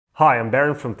Hi, I'm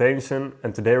Barend from Tameson,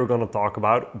 and today we're going to talk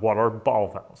about water ball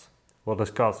valves. We'll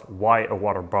discuss why a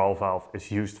water ball valve is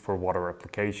used for water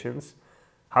applications,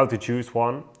 how to choose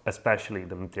one, especially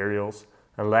the materials,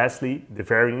 and lastly, the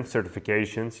varying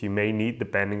certifications you may need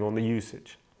depending on the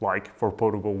usage, like for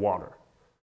potable water.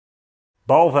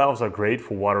 Ball valves are great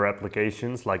for water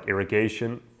applications like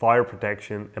irrigation, fire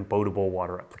protection, and potable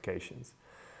water applications.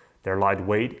 They're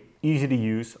lightweight, easy to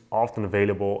use, often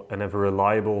available, and have a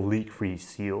reliable leak-free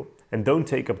seal, and don't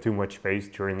take up too much space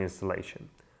during installation.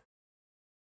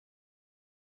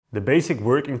 The basic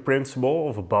working principle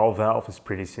of a ball valve is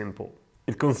pretty simple.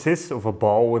 It consists of a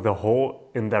ball with a hole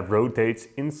in that rotates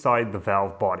inside the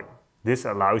valve body. This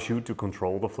allows you to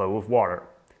control the flow of water.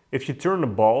 If you turn the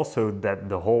ball so that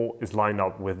the hole is lined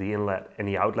up with the inlet and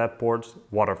the outlet ports,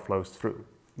 water flows through.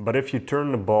 But if you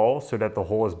turn the ball so that the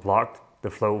hole is blocked, the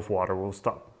flow of water will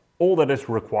stop. All that is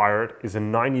required is a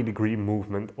 90-degree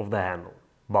movement of the handle.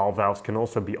 Ball valves can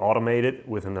also be automated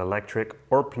with an electric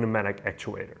or pneumatic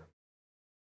actuator.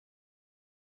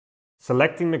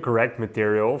 Selecting the correct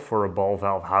material for a ball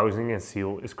valve housing and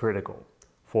seal is critical.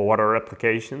 For water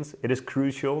applications, it is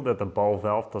crucial that the ball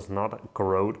valve does not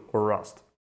corrode or rust.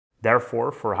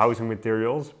 Therefore, for housing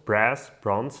materials, brass,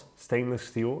 bronze, stainless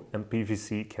steel and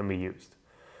PVC can be used.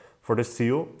 For the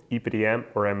seal, EPDM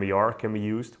or MBR can be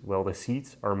used, while the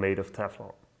seats are made of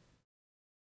Teflon.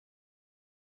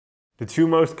 The two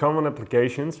most common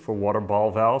applications for water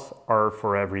ball valves are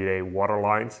for everyday water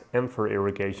lines and for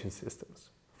irrigation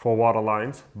systems. For water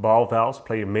lines, ball valves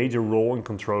play a major role in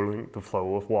controlling the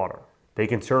flow of water. They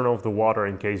can turn off the water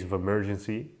in case of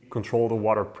emergency, control the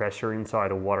water pressure inside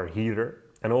a water heater,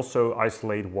 and also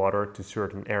isolate water to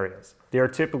certain areas. They are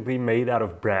typically made out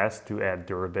of brass to add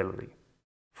durability.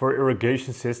 For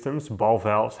irrigation systems, ball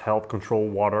valves help control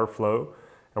water flow,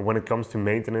 and when it comes to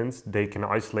maintenance, they can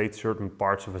isolate certain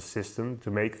parts of a system to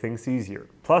make things easier.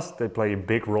 Plus, they play a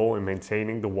big role in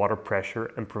maintaining the water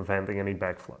pressure and preventing any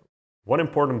backflow. One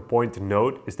important point to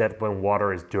note is that when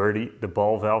water is dirty, the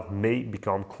ball valve may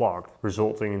become clogged,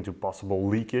 resulting into possible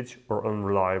leakage or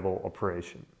unreliable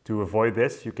operation. To avoid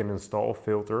this, you can install a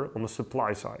filter on the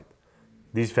supply side.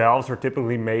 These valves are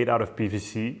typically made out of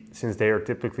PVC since they are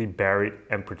typically buried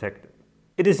and protected.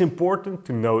 It is important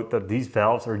to note that these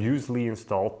valves are usually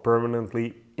installed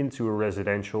permanently into a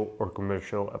residential or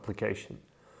commercial application.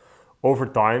 Over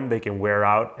time, they can wear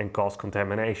out and cause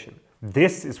contamination.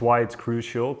 This is why it's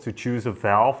crucial to choose a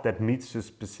valve that meets the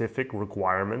specific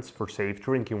requirements for safe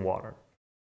drinking water.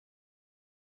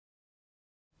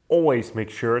 Always make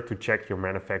sure to check your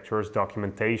manufacturer's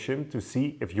documentation to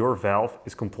see if your valve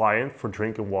is compliant for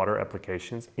drinking water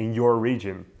applications in your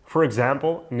region. For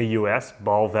example, in the US,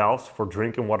 ball valves for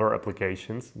drinking water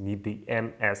applications need the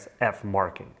NSF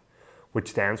marking,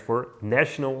 which stands for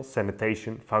National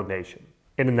Sanitation Foundation.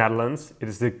 In the Netherlands, it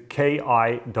is the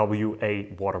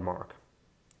KIWA watermark.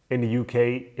 In the UK,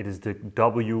 it is the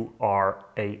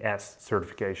WRAS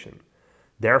certification.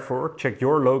 Therefore, check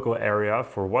your local area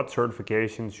for what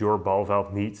certifications your ball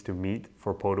valve needs to meet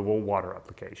for potable water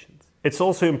applications. It's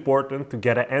also important to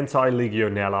get an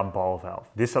anti-legionella ball valve.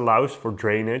 This allows for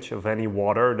drainage of any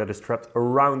water that is trapped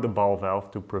around the ball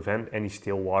valve to prevent any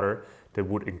still water that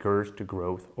would encourage the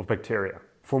growth of bacteria.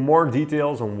 For more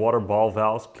details on water ball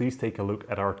valves, please take a look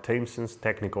at our Tameson's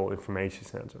Technical Information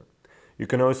Center. You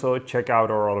can also check out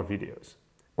our other videos.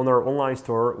 On our online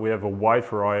store, we have a wide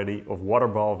variety of water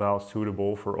ball valves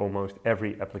suitable for almost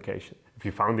every application. If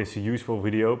you found this a useful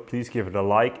video, please give it a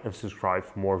like and subscribe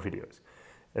for more videos.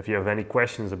 If you have any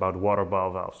questions about water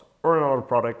ball valves or another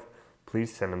product,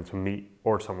 please send them to me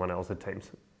or someone else at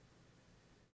Tameson.